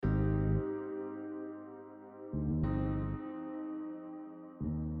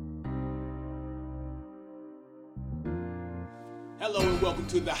Hello and welcome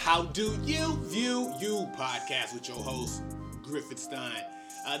to the How Do You View You podcast with your host, Griffith Stein.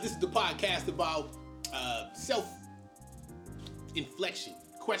 This is the podcast about self-inflection,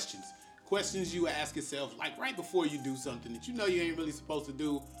 questions you ask yourself, like right before you do something that you know you ain't really supposed to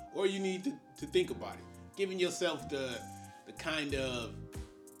do, or you need to think about it. Giving yourself the kind of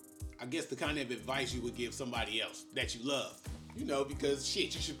advice you would give somebody else that you love. You know, because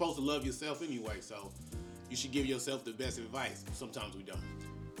shit, you're supposed to love yourself anyway, so you should give yourself the best advice. Sometimes we don't.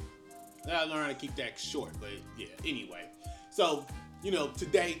 I learned how to keep that short, but yeah, anyway. So, you know,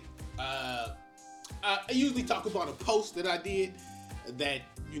 today, I usually talk about a post that I did that,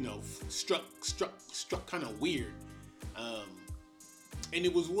 you know, struck kind of weird. And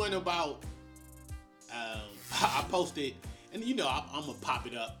it was one about, I posted, and you know, I'm gonna pop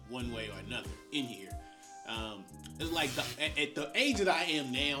it up one way or another in here. It's like at the age that I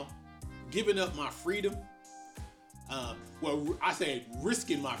am now, giving up my freedom. I said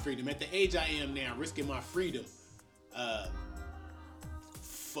risking my freedom. At the age I am now, risking my freedom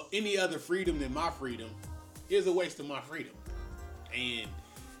for any other freedom than my freedom is a waste of my freedom. And,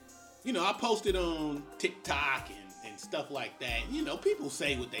 you know, I posted on TikTok and stuff like that. You know, people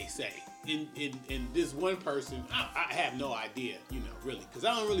say what they say. And this one person, I have no idea, you know, really. Because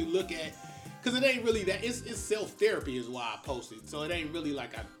I don't really look at, because it ain't really that, it's self-therapy is why I posted. So it ain't really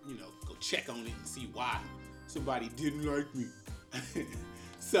like I, you know, go check on it and see why somebody didn't like me.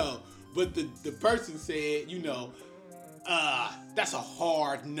 So, but the person said, you know, that's a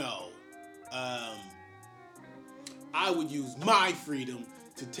hard no. I would use my freedom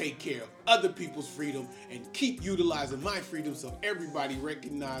to take care of other people's freedom and keep utilizing my freedom so everybody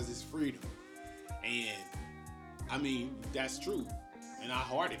recognizes freedom. And I mean, that's true. And I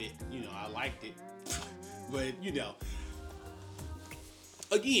hearted it, you know, I liked it. But, you know,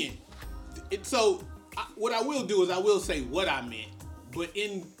 again, what I will do is I will say what I meant. But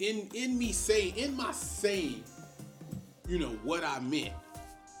in my saying, you know, what I meant,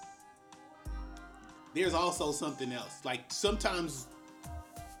 there's also something else. Like sometimes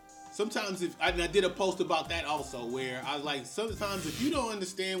if I did a post about that also, where I was like, sometimes if you don't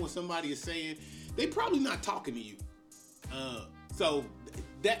understand what somebody is saying, they probably not talking to you. So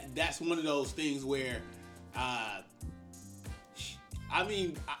that's one of those things where,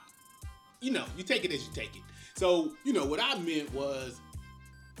 you know, you take it as you take it. So, you know, what I meant was,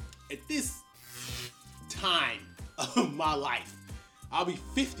 at this time of my life, I'll be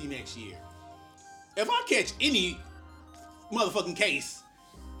 50 next year. If I catch any motherfucking case,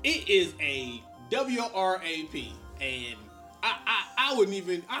 it is a WRAP, and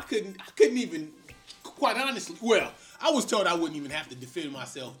I couldn't even, quite honestly, well, I was told I wouldn't even have to defend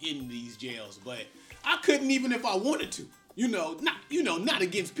myself in these jails, but I couldn't even if I wanted to. Not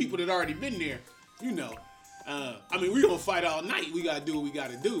against people that already been there, you know. We gonna fight all night. We gotta do what we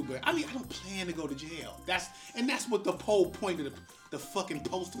gotta do, but I don't plan to go to jail. That's what the whole point of the fucking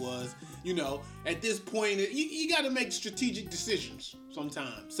post was. You know, at this point, you gotta make strategic decisions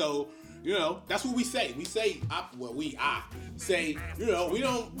sometimes. So, you know, that's what we say. We say, I say, you know, we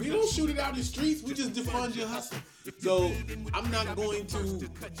don't shoot it out in the streets. We just defund your hustle. So I'm not going to.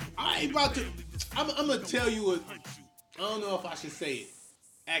 I'm gonna tell you I don't know if I should say it.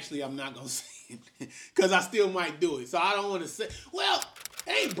 Actually, I'm not gonna say it because I still might do it. So I don't want to say. Well,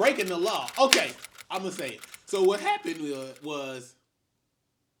 it ain't breaking the law. Okay, I'm gonna say it. So what happened was,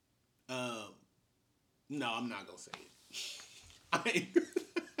 no, I'm not gonna say it.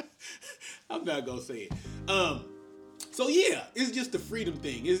 I'm not gonna say it. So yeah, it's just the freedom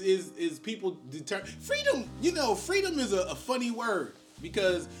thing. Is people determine freedom? You know, freedom is a funny word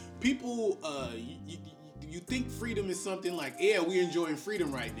because people you think freedom is something like, yeah, we're enjoying freedom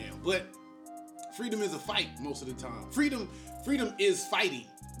right now, but freedom is a fight most of the time. Freedom is fighting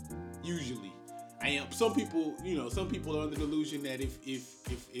usually. And some people are under the delusion that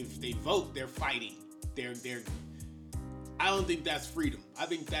if they vote, they're fighting. I don't think that's freedom. I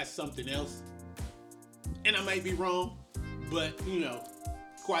think that's something else. And I might be wrong, but you know,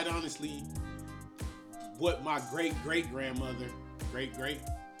 quite honestly, what my great-grandmother,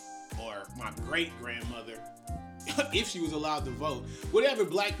 or my great-grandmother, if she was allowed to vote, whatever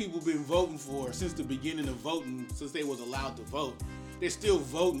black people been voting for since the beginning of voting, since they was allowed to vote, they're still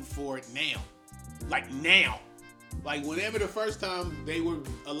voting for it now. Like now. Like whenever the first time they were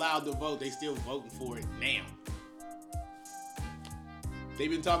allowed to vote, they still voting for it now. They've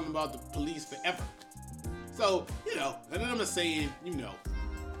been talking about the police forever. So, you know, and I'm not saying, you know,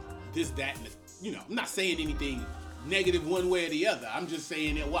 this, that, and you know, I'm not saying anything negative one way or the other. I'm just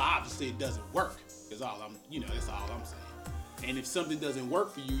saying that, well, obviously it doesn't work. That's all I'm saying. And if something doesn't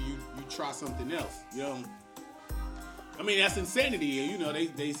work for you, you try something else. You know, I mean, that's insanity. You know,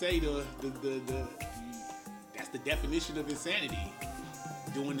 they say the that's the definition of insanity.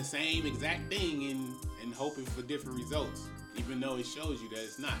 Doing the same exact thing and hoping for different results, even though it shows you that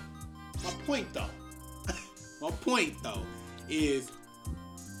it's not. My point though, is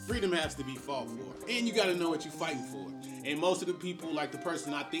freedom has to be fought for, and you got to know what you're fighting for. And most of the people, like the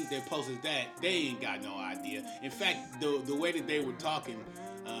person I think that posted that, they ain't got no idea. In fact, the way that they were talking,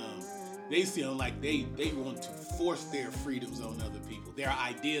 they sound like they want to force their freedoms on other people, their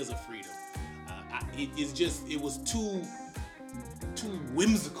ideas of freedom. It was too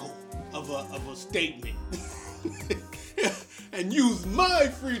whimsical of a statement. And use my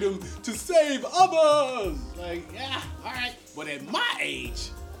freedom to save others. Like, yeah, all right. But at my age,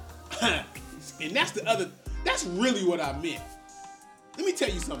 and that's really what I meant. Let me tell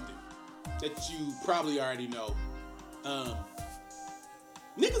you something that you probably already know.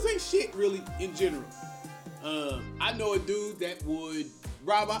 Niggas ain't shit really in general. I know a dude that would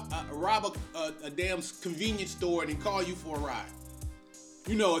rob a damn convenience store and then call you for a ride.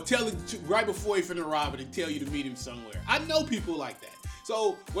 You know, tell it right before he finna rob it and tell you to meet him somewhere. I know people like that.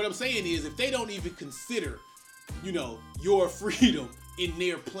 So what I'm saying is, if they don't even consider, you know, your freedom in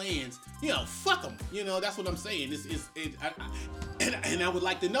their plans, you know, fuck them. You know, that's what I'm saying. And I would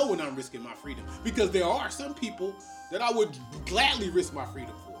like to know when I'm risking my freedom, because there are some people that I would gladly risk my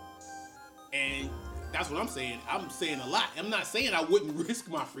freedom for. And that's what I'm saying. I'm saying a lot. I'm not saying I wouldn't risk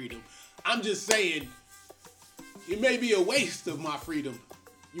my freedom. I'm just saying it may be a waste of my freedom,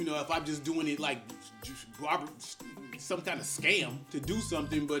 you know, if I'm just doing it like some kind of scam to do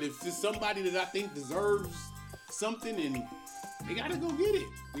something. But if it's somebody that I think deserves something, and they gotta go get it,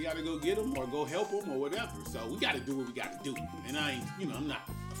 we gotta go get them or go help them or whatever. So we gotta do what we gotta do. And I ain't, you know, I'm not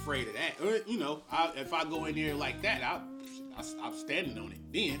afraid of that. Or, you know, if I go in there like that, I'm standing on it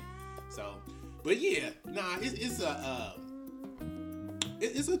then. So, but yeah, nah, it's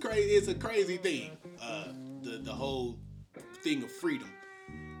a crazy thing. The whole thing of freedom,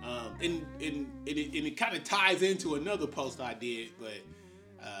 and it kind of ties into another post I did, but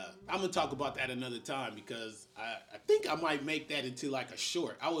I'm gonna talk about that another time, because I think I might make that into like a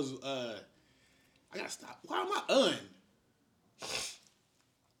short. I gotta stop. Why am I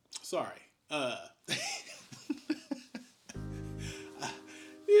Sorry.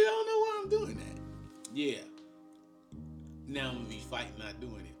 You don't know why I'm doing that. Yeah. Now I'm gonna be fighting not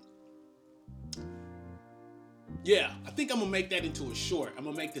doing it. Yeah, I think I'm gonna make that into a short. I'm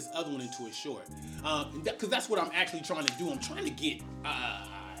gonna make this other one into a short, because that's what I'm actually trying to do. I'm trying to get.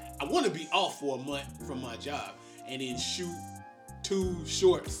 I want to be off for a month from my job and then shoot 2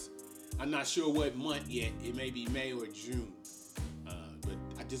 shorts. I'm not sure what month yet. It may be May or June, but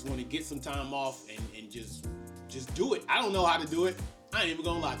I just want to get some time off and just do it. I don't know how to do it. I ain't even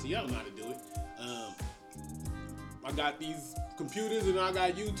gonna lie to you. I don't know how to do it. I got these computers and I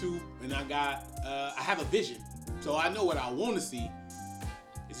got YouTube and I have a vision. So I know what I want to see.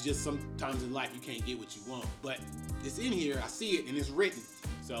 It's just sometimes in life you can't get what you want. But it's in here. I see it and it's written.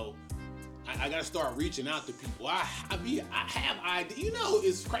 So I got to start reaching out to people. I have ideas. You know,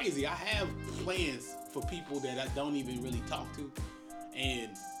 it's crazy. I have plans for people that I don't even really talk to.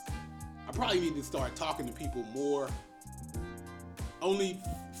 And I probably need to start talking to people more. Only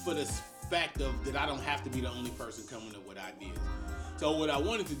for the fact of that I don't have to be the only person coming up with ideas. So what I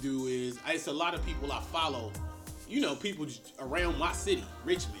wanted to do is, it's a lot of people I follow, you know, people around my city,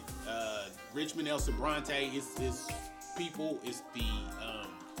 Richmond, El Sobrante. It's people. It's the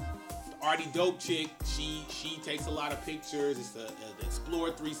Artie Dope chick. She takes a lot of pictures. It's the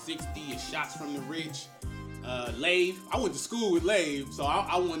Explorer 360. It's shots from the rich. Lave. I went to school with Lave, so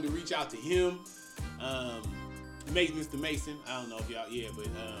I wanted to reach out to him. Mr. Mason. I don't know if y'all, but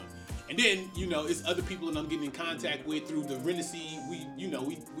and then, you know, it's other people that I'm getting in contact with through the Renaissance.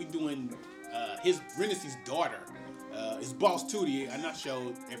 We doing his Renaissance's daughter. It's Boss Tootie. I not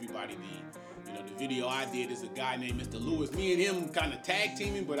showed everybody the video I did. Is a guy named Mr. Lewis. Me and him kind of tag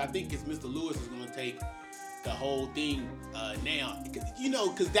teaming, but I think it's Mr. Lewis is gonna take the whole thing now,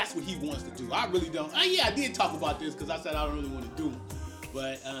 because that's what he wants to do. I really don't. I did talk about this because I said I don't really want to do them,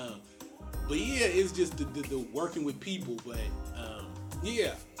 but yeah, it's just the working with people. But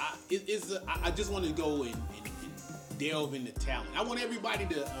I just want to go and delve into talent. I want everybody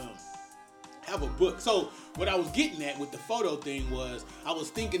to have a book. So what I was getting at with the photo thing was, I was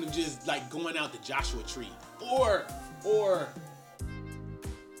thinking of just like going out to Joshua Tree or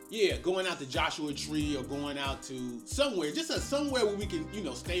going out to Joshua Tree or going out to somewhere, just somewhere where we can,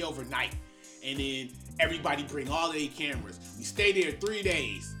 stay overnight. And then everybody bring all their cameras. We stay there 3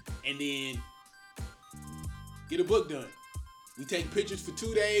 days and then get a book done. We take pictures for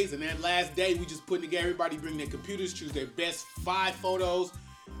 2 days, and that last day we just put together. Everybody bring their computers, choose their best 5 photos.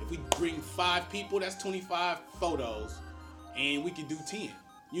 If we bring 5 people, that's 25 photos, and we could do 10.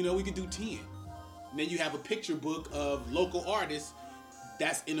 We could do 10. And then you have a picture book of local artists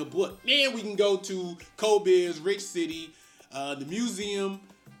that's in a book. Then we can go to Cobiz, Rich City, the museum,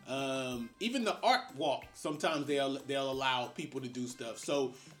 even the art walk. Sometimes they'll allow people to do stuff.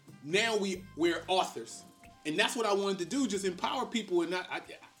 So now we're authors. And that's what I wanted to do, just empower people. And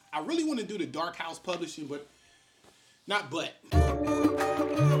I really want to do the Dark House Publishing, but.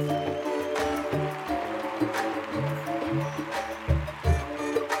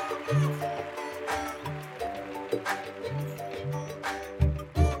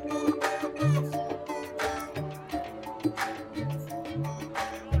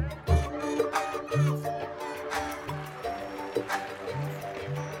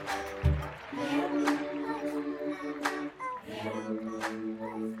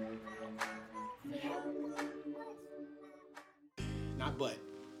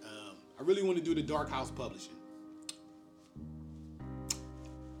 I really want to do the Dark House Publishing.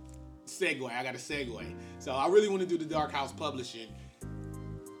 I got a segue. So I really want to do the Dark House Publishing.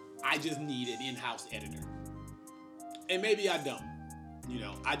 I just need an in-house editor. And maybe I don't.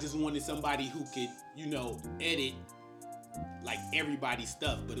 I just wanted somebody who could, edit like everybody's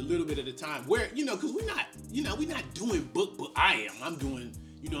stuff, but a little bit at a time. Where, because we're not doing book. I'm doing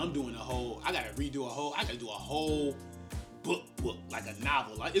a whole, I gotta do a whole book, like a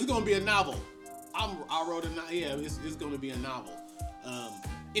novel. Like, it's gonna be a novel. I wrote a novel. Yeah, it's gonna be a novel.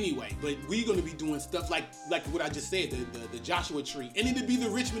 Anyway, but we're gonna be doing stuff like what I just said, the Joshua Tree, and it'd be the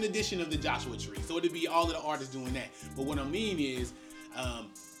Richmond edition of the Joshua Tree. So it'd be all of the artists doing that. But what I mean is,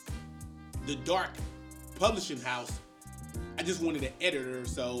 the Dark Publishing House, I just wanted an editor.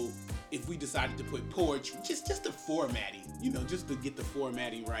 So if we decided to put poetry, just the formatting, just to get the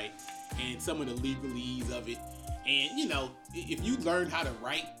formatting right and some of the legalese of it. And, if you learn how to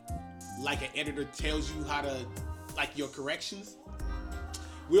write like an editor tells you how to, like your corrections,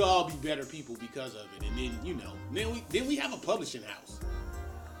 we'll all be better people because of it. And then, then we have a publishing house.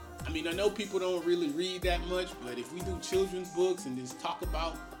 I mean, I know people don't really read that much, but if we do children's books and just talk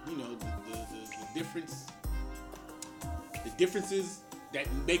about, the differences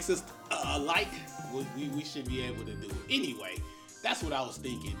that makes us alike, we should be able to do it. Anyway, that's what I was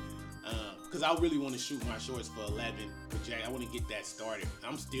thinking. Because I really want to shoot my shorts for 11 with Jack. I want to get that started.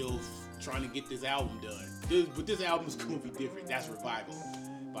 I'm still trying to get this album done. But this album's going to be different. That's Revival,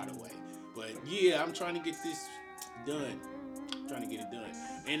 by the way. But yeah, I'm trying to get this done. I'm trying to get it done.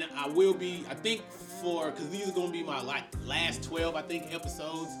 And I will be, I think because these are going to be my last 12, I think,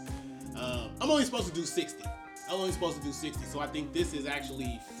 episodes. I'm only supposed to do 60. So I think this is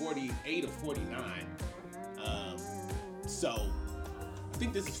actually 48 or 49. So I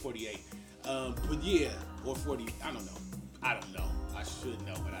think this is 48. But yeah, or 40, I don't know. I should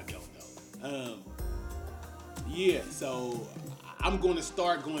know, but I don't know. Yeah, so I'm going to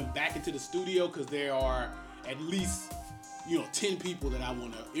start going back into the studio because there are at least, 10 people that I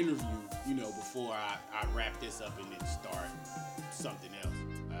want to interview, before I wrap this up and then start something else.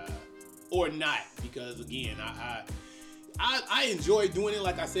 Or not, because again, I enjoy doing it.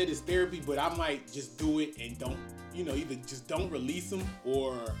 Like I said, it's therapy, but I might just do it and don't, either just don't release them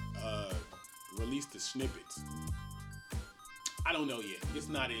or release the snippets. I don't know yet. It's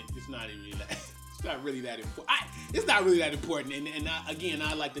not really that important. It's not really that important. And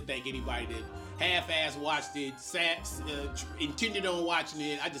I like to thank anybody that half-ass watched it, intended on watching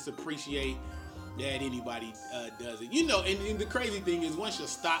it. I just appreciate that anybody does it. And the crazy thing is, once your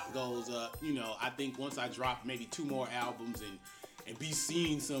stock goes up, I think once I drop maybe 2 more albums and be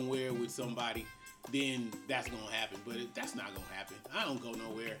seen somewhere with somebody, then that's gonna happen. But that's not gonna happen. I don't go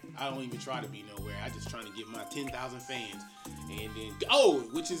nowhere. I don't even try to be nowhere. I just trying to get my 10,000 fans. And then,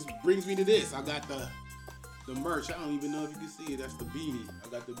 brings me to this. I got the merch. I don't even know if you can see it. That's the beanie. I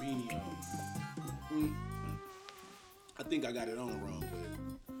got the beanie on. I think I got it on wrong, but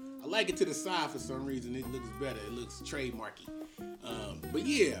I like it to the side for some reason. It looks better. It looks trademarky. But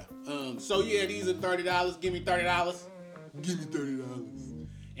yeah. So yeah, these are $30. Give me $30. Give me $30.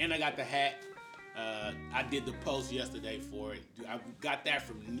 And I got the hat. I did the post yesterday for it. I got that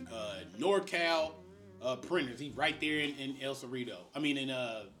from NorCal Printers. He's right there in El Cerrito. I mean, in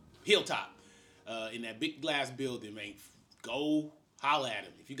Hilltop. In that big glass building, man. Go holla at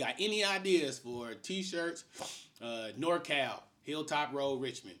him. If you got any ideas for t-shirts, NorCal, Hilltop Road,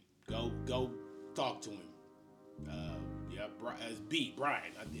 Richmond. Go talk to him. It's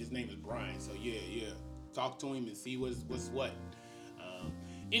Brian. His name is Brian. So yeah. Talk to him and see what's what.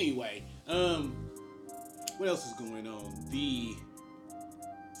 Anyway, What else is going on?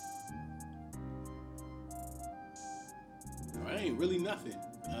 Ain't really nothing.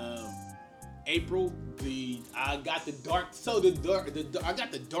 April, I got the I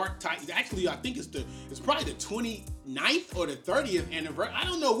got the Dark Titans. Actually, I think it's probably the 29th or the 30th anniversary. I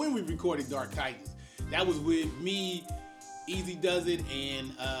don't know when we recorded Dark Titans. That was with me, Easy Does It,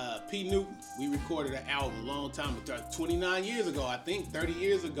 and P. Newton. We recorded an album a long time ago, 29 years ago, I think, 30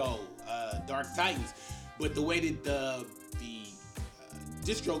 years ago, Dark Titans. But the way that the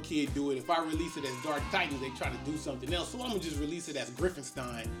DistroKid do it, if I release it as Dark Titans, they try to do something else. So I'm gonna just release it as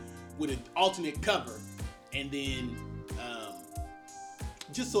Griffenstein with an alternate cover, and then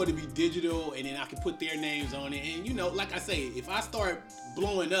just so it'll be digital, and then I can put their names on it. And like I say, if I start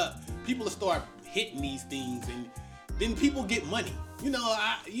blowing up, people will start hitting these things, and then people get money.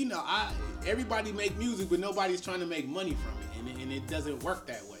 Everybody make music, but nobody's trying to make money from it, and it doesn't work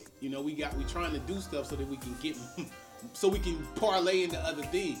that way. We trying to do stuff so that we can get. So we can parlay into other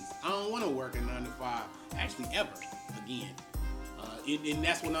things. I don't want to work a 9 to 5, actually ever again. And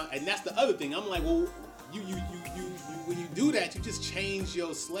that's the other thing. I'm like, well, you when you do that, you just change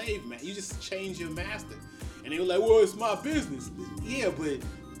your slave man. You just change your master. And they were like, well, it's my business. Yeah, but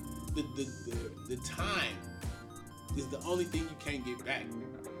the time is the only thing you can't get back.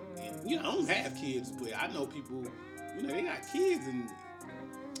 And I don't have kids, but I know people. They got kids, and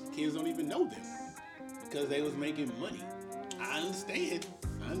kids don't even know them, because they was making money. I understand.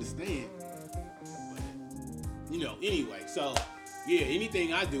 But, anyway, so, yeah,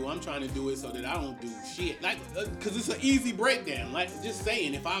 anything I do, I'm trying to do it so that I don't do shit. Like, because it's an easy breakdown. Like, just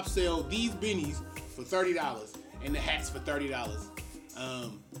saying, if I sell these beanies for $30 and the hats for $30,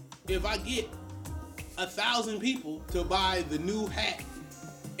 if I get 1,000 people to buy the new hat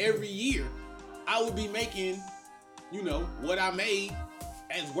every year, I would be making, what I made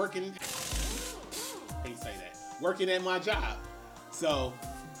as working. Can't say that. Working at my job. So,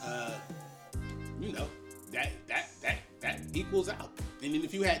 that equals out. And then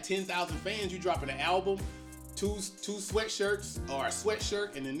if you had 10,000 fans, you dropping an album, two sweatshirts, or a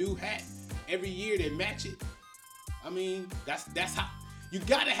sweatshirt and a new hat every year that match it. I mean, that's how you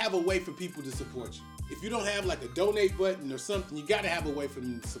gotta have a way for people to support you. If you don't have like a donate button or something, you gotta have a way for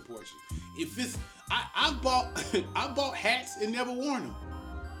them to support you. If it's I bought hats and never worn them,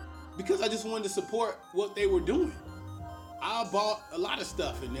 because I just wanted to support what they were doing. I bought a lot of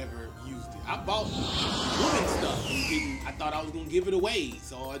stuff and never used it. I bought women stuff and I thought I was gonna give it away,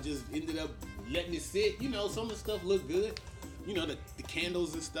 so I just ended up letting it sit. Some of the stuff looked good. The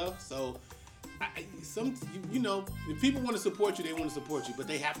candles and stuff. So, if people want to support you, they want to support you, but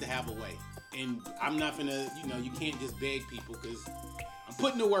they have to have a way. And I'm not gonna, you can't just beg people, because I'm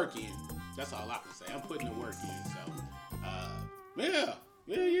putting the work in. That's all I can say. I'm putting the work in. So,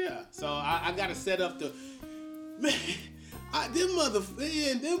 yeah. So I gotta set up the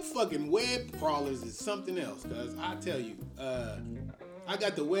them fucking web crawlers is something else. Cause I tell you, I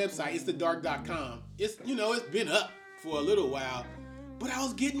got the website. It's thedark.com. It's it's been up for a little while, but I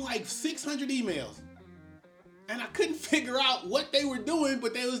was getting like 600 emails, and I couldn't figure out what they were doing.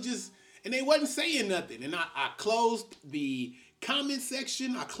 But they was just, and they wasn't saying nothing. And I closed the comment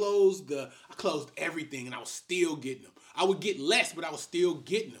section. I closed everything, and I was still getting them. I would get less, but I was still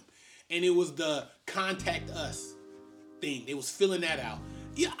getting them. And it was the contact us thing. They was filling that out.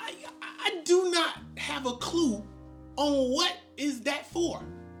 Yeah, I do not have a clue on what is that for.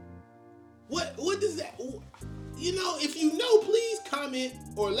 What does that? If you know, please comment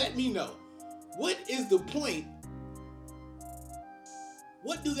or let me know. What is the point?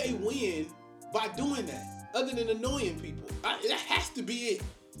 What do they win by doing that, other than annoying people? That has to be it.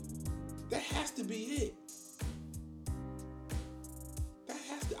 That has to be it.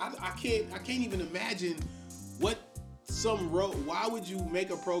 I can't even imagine what why would you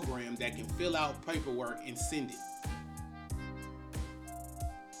make a program that can fill out paperwork and send it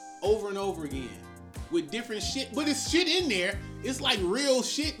over and over again with different shit, but it's shit in there. It's like real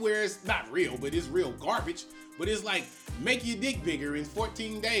shit where it's not real, but it's real garbage. But it's like, make your dick bigger in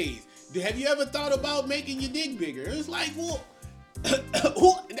 14 days. Have you ever thought about making your dick bigger? It's like, well,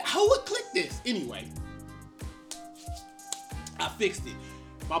 who would click this? Anyway, I fixed it.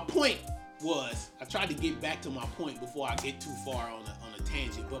 My point was, I tried to get back to my point before I get too far on a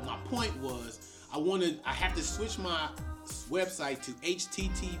tangent, but my point was, I have to switch my website to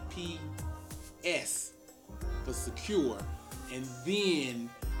HTTPS for secure, and then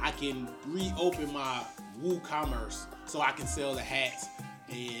I can reopen my WooCommerce so I can sell the hats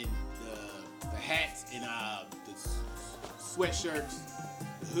and the hats and the sweatshirts,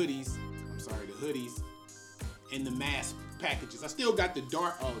 the hoodies, and the mask packages. I still got the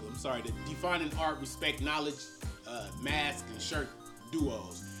the Defining Art, Respect, Knowledge, mask and shirt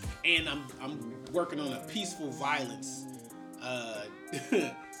duos. And I'm working on a Peaceful Violence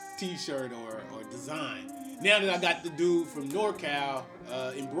t-shirt or design. Now that I got the dude from NorCal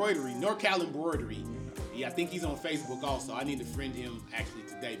Embroidery. Yeah, I think he's on Facebook also. I need to friend him actually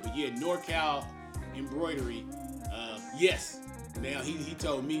today. But yeah, NorCal Embroidery. Yes. Now he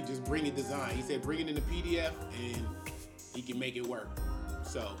told me just bring a design. He said bring it in the PDF and he can make it work.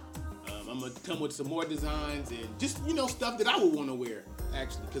 So I'm gonna come with some more designs and just stuff that I would want to wear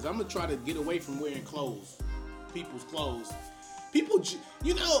actually, because I'm gonna try to get away from wearing people's clothes. People,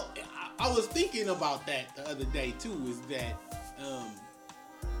 I was thinking about that the other day too. Is that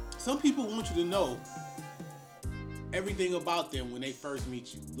some people want you to know everything about them when they first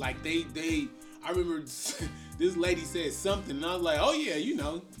meet you. Like I remember this lady said something, and I was like, oh yeah,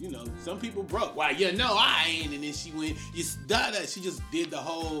 some people broke. Why, I ain't. And then she went, she just did the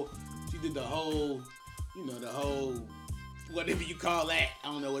whole, the whole, whatever you call that.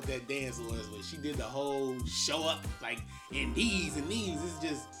 I don't know what that dance was, but she did the whole show up, like, and these. It's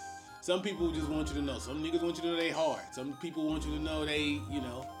just, some people just want you to know. Some niggas want you to know they hard. Some people want you to know they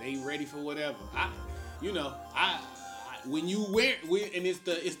ready for whatever. When you wear, and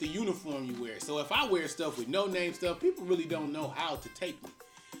it's the uniform you wear. So if I wear stuff with no name stuff, people really don't know how to take me.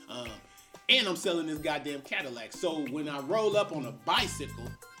 And I'm selling this goddamn Cadillac. So when I roll up on a bicycle,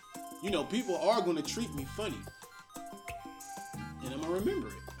 people are gonna treat me funny, and I'm gonna remember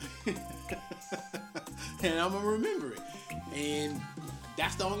it. And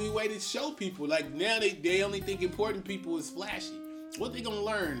that's the only way to show people. Like now, they only think important people is flashy. What they gonna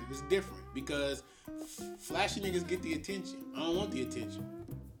learn is different, because flashy niggas get the attention. I don't want the attention.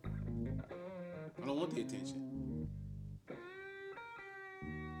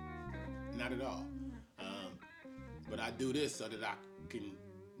 Not at all. But I do this so that I can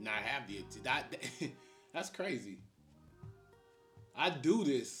not have the attention. That's crazy. I do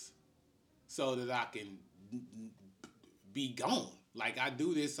this so that I can be gone. Like, I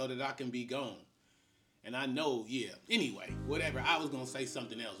do this so that I can be gone. And I know, yeah. Anyway, whatever. I was going to say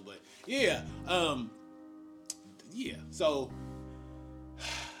something else, but yeah. Yeah. So,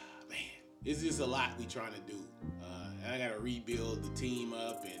 man, it's just a lot we trying to do. I got to rebuild the team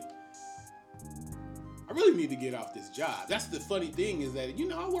up, and I really need to get off this job. That's the funny thing, is that,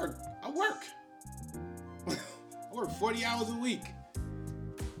 I work. I work 40 hours a week.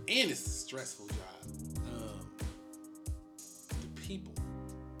 And it's a stressful job. The people.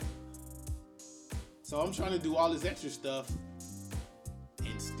 So I'm trying to do all this extra stuff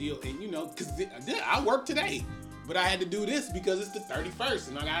and still, because I work today. But I had to do this because it's the 31st,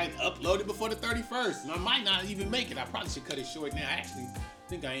 and I got to upload it before the 31st. And I might not even make it. I probably should cut it short now. I actually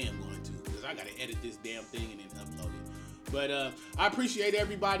think I am going to, because I got to edit this damn thing and then upload it. But I appreciate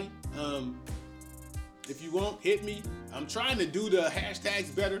everybody. If you won't, hit me. I'm trying to do the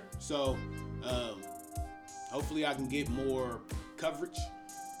hashtags better. So hopefully I can get more coverage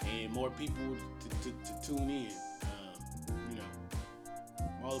and more people to tune in.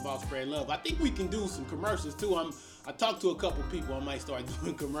 I'm all about spreading love. I think we can do some commercials too. I talked to a couple people. I might start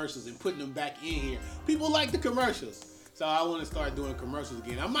doing commercials and putting them back in here. People like the commercials. So I want to start doing commercials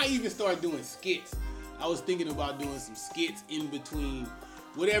again. I might even start doing skits. I was thinking about doing some skits in between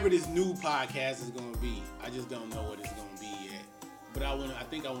whatever this new podcast is going to be. I just don't know what it's going to be yet. But I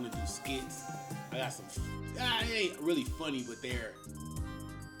think I want to do skits. I got some, it ain't really funny, but they're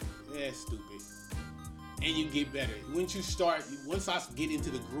stupid. And you get better. Once I get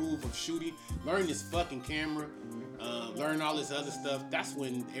into the groove of shooting, learn this fucking camera, learn all this other stuff, that's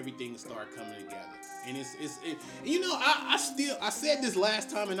when everything start coming together. And I said this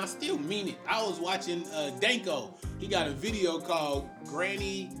last time and I still mean it. I was watching Danko. He got a video called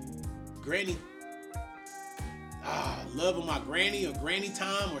Granny, Love of My Granny, or Granny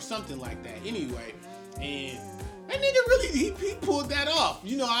Time, or something like that. Anyway, and that nigga really, he pulled that off.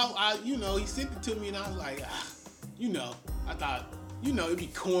 He sent it to me and I was like, I thought, it'd be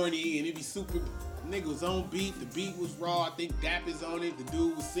corny and it'd be super, nigga was on beat, the beat was raw, I think Dap is on it, the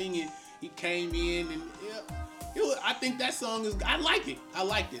dude was singing, he came in and I think that song I like it. I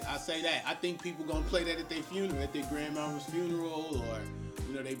say that. I think people gonna play that at their funeral, at their grandmama's funeral, or,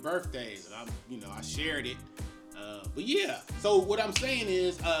 their birthdays. And I shared it. But yeah, so what I'm saying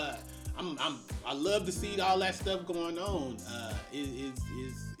is, I love to see all that stuff going on. And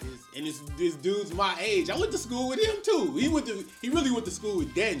this dude's my age. I went to school with him too. He really went to school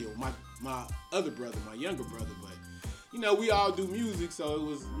with Daniel, my other brother, my younger brother. But we all do music, so it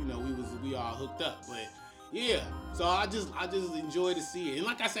was we all hooked up. But yeah, so I just enjoy to see it. And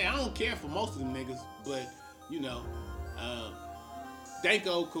like I say, I don't care for most of them niggas, but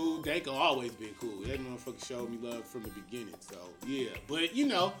Danko cool. Danko always been cool. That motherfucker showed me love from the beginning. So yeah, but you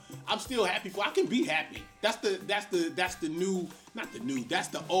know, I'm still happy for. I can be happy. That's the new, not the new. That's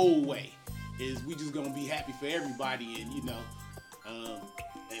the old way. Is we just gonna be happy for everybody, and you know,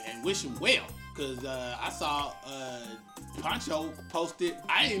 and wish him well. Cause I saw Pancho posted.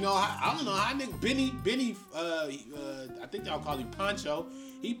 I don't know how nigga Benny. I think y'all call him Pancho.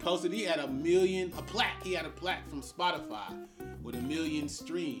 He posted he had a plaque. He had a plaque from Spotify with 1 million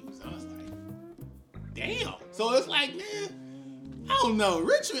streams. I was like, damn. So it's like, man, I don't know.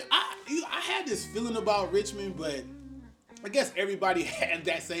 Richmond, I had this feeling about Richmond, but I guess everybody had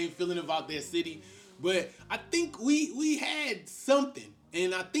that same feeling about their city. But I think we had something,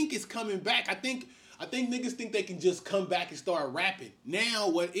 and I think it's coming back. I think niggas think they can just come back and start rapping. Now,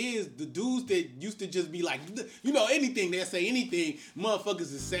 what is the dudes that used to just be like, you know, anything, they'll say anything.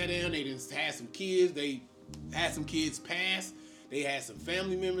 Motherfuckers just sat down, they just had some kids, they had some kids pass, they had some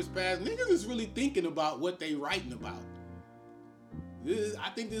family members pass. Niggas is really thinking about what they writing about. I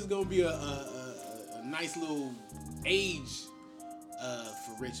think this is gonna be a nice little age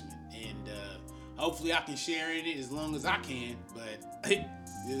for Richmond, and hopefully I can share in it as long as I can. But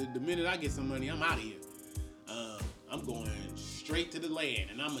the minute I get some money, I'm out of here. I'm going straight to the land,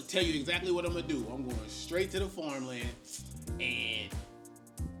 and I'm gonna tell you exactly what I'm gonna do. I'm going straight to the farmland and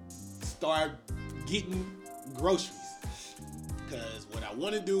start getting groceries. Because what I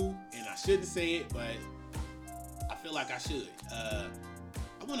want to do, and I shouldn't say it, but I feel like I should. I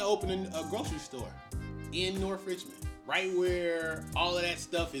want to open a grocery store in North Richmond, right where all of that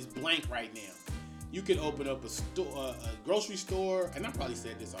stuff is blank right now. You can open up a grocery store, and I probably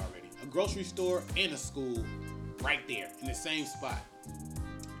said this already, a grocery store and a school right there in the same spot,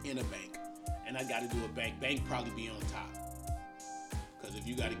 in a bank. And I got to do a bank probably be on top. Because if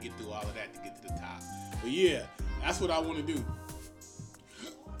you got to get through all of that to get to the top. But yeah, that's what I want to do.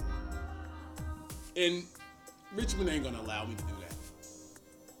 And Richmond ain't going to allow me to do that.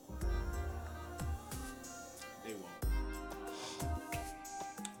 They won't.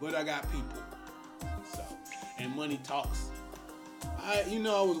 But I got people. So, and money talks. I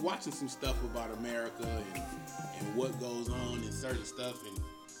was watching some stuff about America and what goes on and certain stuff, and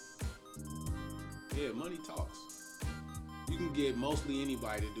yeah, money talks. You can get mostly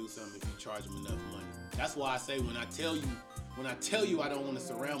anybody to do something if you charge them enough money. That's why I say when I tell you I don't want to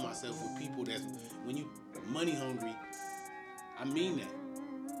surround myself with people that's when you money hungry, I mean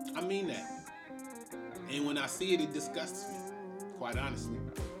that. And when I see it, it disgusts me, quite honestly.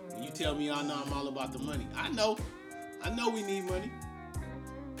 When you tell me I know I'm all about the money, I know we need money.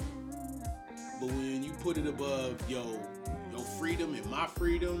 But when you put it above your freedom and my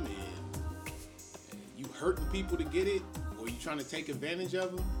freedom, and you hurting people to get it, or you trying to take advantage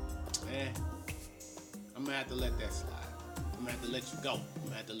of them, I'm gonna have to let that slide. I'm gonna have to let you go. I'm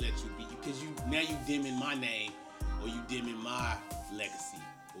gonna have to let you be, because now you dimming my name, or you dimming my legacy,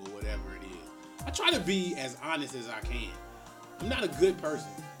 or whatever it is. I try to be as honest as I can. I'm not a good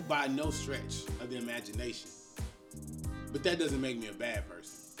person by no stretch of the imagination, but that doesn't make me a bad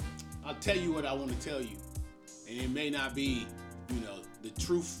person. I'll tell you what I want to tell you, and it may not be, the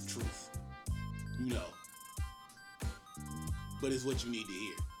truth, but it's what you need to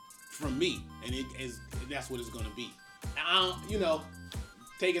hear from me, and that's what it's gonna be.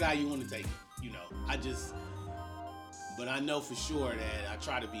 Take it how you want to take it. But I know for sure that I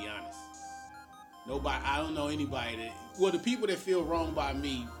try to be honest. I don't know anybody the people that feel wronged by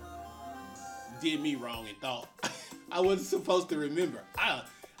me did me wrong and thought I wasn't supposed to remember.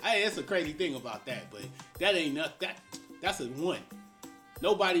 That's a crazy thing about that, but that ain't nothing. That's a one.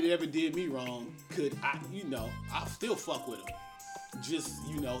 Nobody that ever did me wrong I'll still fuck with them. Just,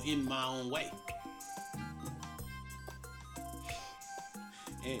 in my own way.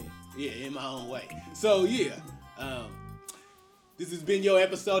 And, in my own way. So, this has been your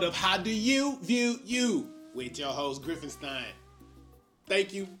episode of How Do You View You with your host, Griffinstein.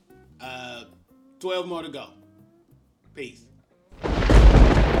 Thank you. 12 more to go. Peace.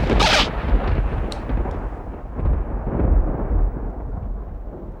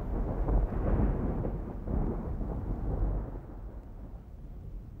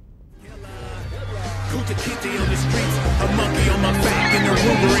 Kitty on the streets, a monkey on my back and a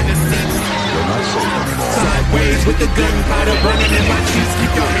rumor in the seats. Sideways with the gunpowder burning in my cheeks.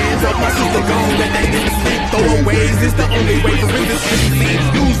 Keep your hands up, my sister gone, that they didn't sleep. Throwaways is the only way for industry to see.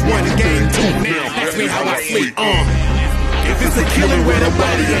 Lose one, gain two. Now ask me how I sleep. If it's a killer, where the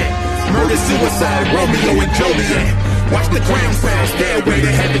body at? Murder, suicide, Romeo and Juliet. Watch the ground sound, stairway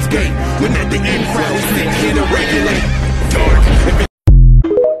to heaven's gate. When at the end crowd, we sit here to regulate. Dark.